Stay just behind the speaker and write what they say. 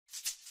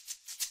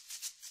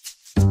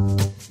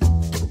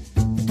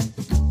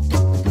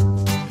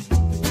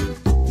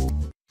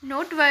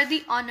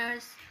noteworthy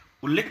honors.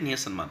 उल्लेखनीय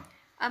सन्मान.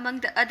 Among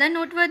the other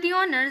noteworthy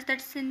honors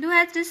that Sindhu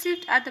has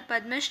received are the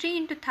Padma Shri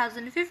in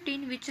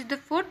 2015, which is the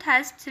fourth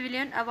highest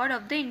civilian award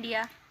of the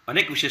India.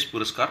 अनेक विशेष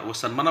पुरस्कार व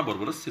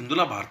सन्मानाबरोबरच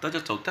सिंधूला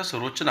भारताच्या चौथ्या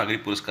सर्वोच्च नागरी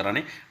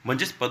पुरस्काराने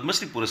म्हणजेच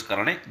पद्मश्री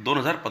पुरस्काराने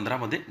 2015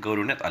 मध्ये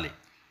गौरवण्यात आले.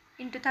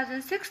 In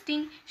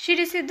 2016, she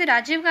received the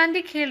Rajiv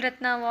Gandhi Khel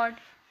Ratna Award.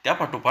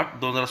 त्यापाठोपाठ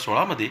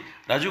 2016 मध्ये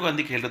राजीव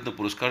गांधी खेलरत्न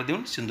पुरस्कार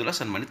देऊन सिंधूला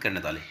सन्मानित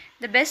करण्यात आले.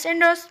 The best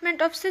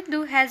endorsement of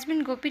Sindhu has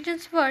been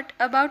Gopichand's word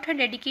about her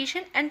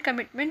dedication and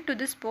commitment to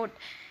the sport.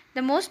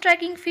 The most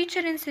striking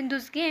feature in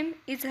Sindhu's game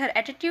is her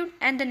attitude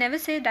and the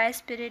never say die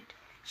spirit.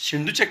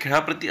 सिंधूच्या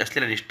खेळाप्रती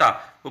असलेल्या निष्ठा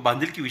व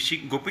बांधिलकीविषयी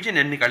गोपीचंद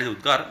यांनी काढलेले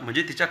उद्गार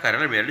म्हणजे तिच्या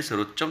कार्याला मिळालेली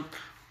सर्वोच्च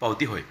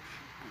पावती होय.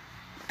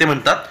 ते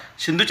म्हणतात,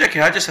 सिंधूच्या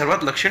खेळाचे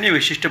सर्वात लक्षणीय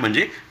वैशिष्ट्य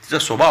म्हणजे तिचा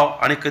स्वभाव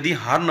आणि कधी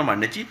हार न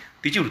मानण्याची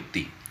तिची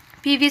वृत्ती.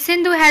 PV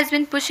Sindhu has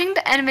been pushing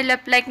the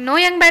envelope like no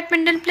young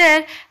badminton player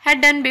had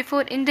done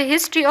before in the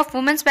history of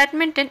women's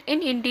badminton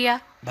in India.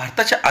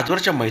 भारताच्या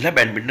आजवरच्या महिला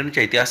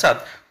बॅडमिंटनच्या इतिहासात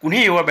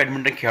कुणीही युवा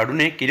बॅडमिंटन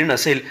खेळाडूने केली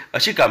नसेल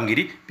अशी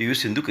कामगिरी PV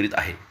सिंधू करीत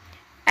आहे.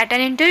 At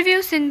an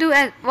interview, Sindhu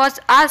was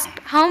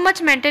asked how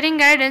much mentoring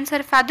guidance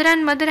her father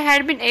and mother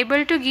had been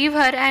able to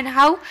give her and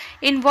how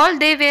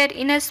involved they were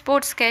in her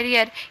sports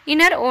career.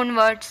 In her own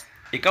words,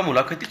 एका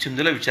मुलाखतीत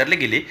सिंधूला विचारले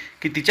गेले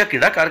की तिच्या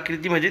क्रीडा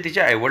कारकिर्दीमध्ये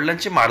तिच्या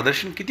आईवडिलांचे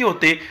मार्गदर्शन किती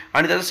होते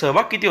आणि त्याचा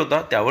सहभाग किती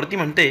होता. त्यावर ती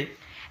म्हणते,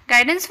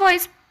 guidance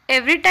was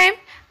every time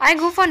I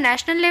go for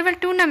national level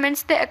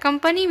tournaments, they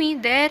accompany me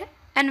there,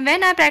 and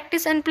when I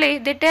practice and play,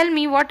 they tell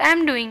me what I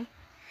am doing.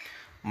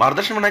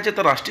 मार्गदर्शन म्हणायचे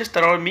तर राष्ट्रीय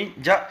स्तरावर मी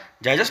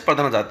ज्या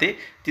स्पर्धांना जाते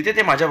तिथे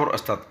ते माझ्याबरोबर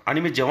असतात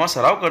आणि मी जेव्हा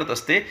सराव करत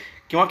असते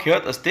किंवा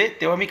खेळत असते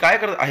तेव्हा मी काय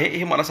करत आहे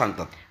हे मला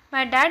सांगतात.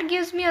 My dad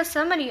gives me a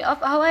summary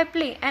of how I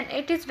play and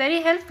it is very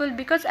helpful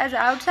because as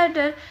an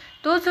outsider,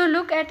 those who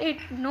look at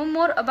it know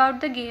more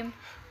about the game.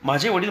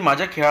 माझे वडील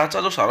माझ्या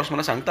खेळाचा जो सारांश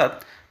मला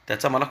सांगतात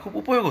त्याचा मला खूप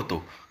उपयोग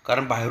होतो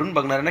कारण बाहेरून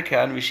बघणाऱ्यांना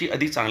खेळांविषयी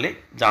अधिक चांगले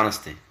जाण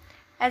असते.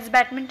 As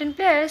badminton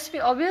players,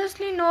 we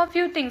obviously know a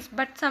few things,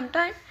 but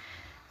sometimes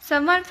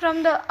someone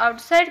from the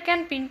outside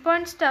can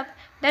pinpoint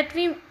stuff that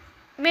we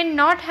may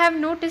not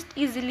have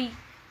noticed easily.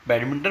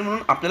 Badminton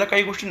म्हणून आपल्याला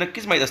काही गोष्टी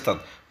नक्कीच माहीत असतात,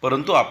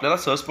 परंतु आपल्याला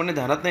सहजपणे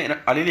ध्यानात नाही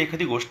आलेली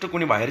एखादी गोष्ट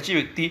कोणी बाहेरची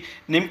व्यक्ती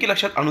नेमकी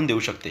लक्षात आणून देऊ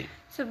शकते.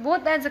 So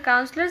both as a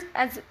counselors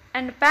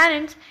and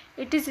parents,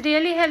 it is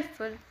really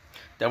helpful.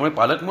 त्यामुळे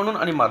पालक म्हणून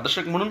आणि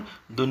मार्गदर्शक म्हणून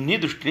दोन्ही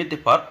दृष्टीने ते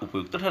फार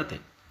उपयुक्त ठरते.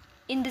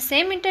 In the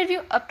same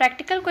interview, a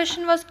practical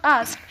question was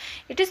asked.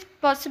 It is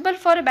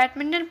possible for a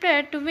badminton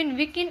player to win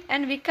week in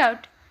and week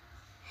out.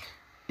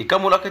 एका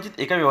मुलाखतीत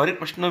एका व्यावहारिक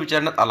प्रश्न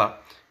विचारण्यात आला,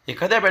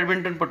 एखाद्या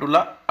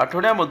बॅडमिंटनपटूला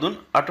आठवड्यामधून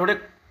आठवडे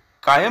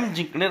कायम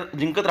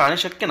जिंकत राहणे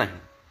शक्य नाही.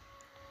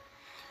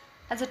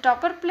 As a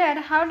topper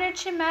player, how did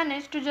she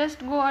manage to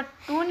just go a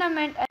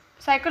tournament and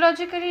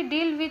psychologically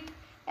deal with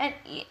an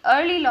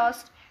early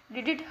loss?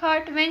 Did it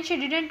hurt when she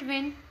didn't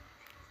win?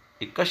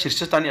 एका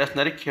शीर्षस्थानी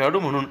असणारे खेळाडू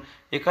म्हणून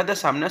एखाद्या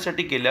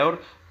सामन्यासाठी गेल्यावर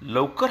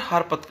लवकर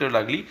हार पत्करावी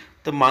लागली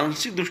तर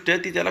मानसिकदृष्ट्या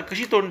ती त्याला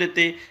कशी तोंड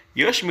देते?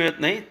 यश मिळत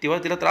नाही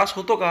तेव्हा तिला त्रास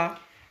होतो का?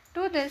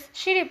 To this,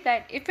 she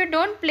replied, if you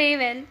don't play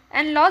well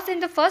and lost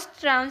in the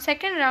first round,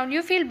 second round,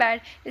 you feel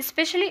bad,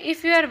 especially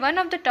if you are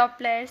one of the top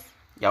players.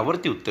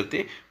 यावरती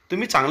उत्तरते,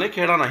 तुम्ही चांगले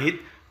खेळणार नाहीत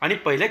आणि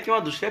पहिल्या किंवा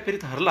दुसऱ्या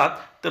फेरीत हरलात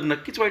तर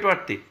नक्कीच वाईट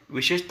वाटते,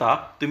 विशेषतः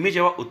तुम्ही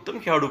जेव्हा उत्तम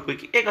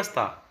खेळाडूपैकी एक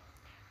असता.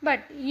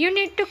 But you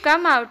need to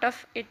come out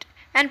of it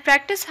and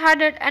practice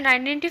harder and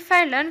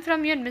learn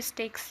from your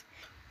mistakes.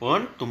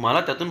 पण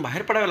तुम्हाला त्यातून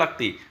बाहेर पडावे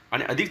लागते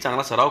आणि अधिक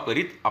चांगला सराव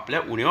करीत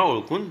आपल्या उणीवा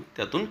ओळखून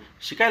त्यातून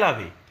शिकायला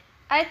हवे.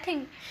 I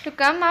think to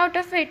come out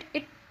of it,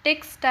 it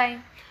takes time.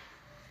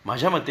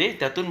 माझ्या मते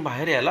त्यातून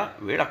बाहेर यायला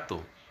वेळ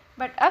लागतो.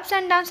 But ups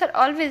and downs are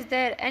always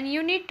there and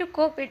you need to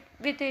cope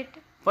with it.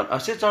 पण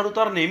असे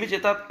चढउतार नेहमीच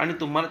येतात आणि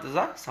तुम्हाला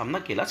त्याचा सामना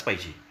केलाच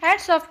पाहिजे.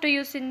 Hats off to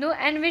you, Sindhu,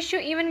 and wish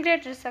you even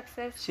greater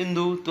success.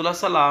 Sindhu, तुला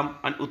सलाम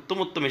आणि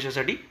उत्तम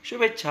यशासाठी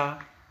शुभेच्छा.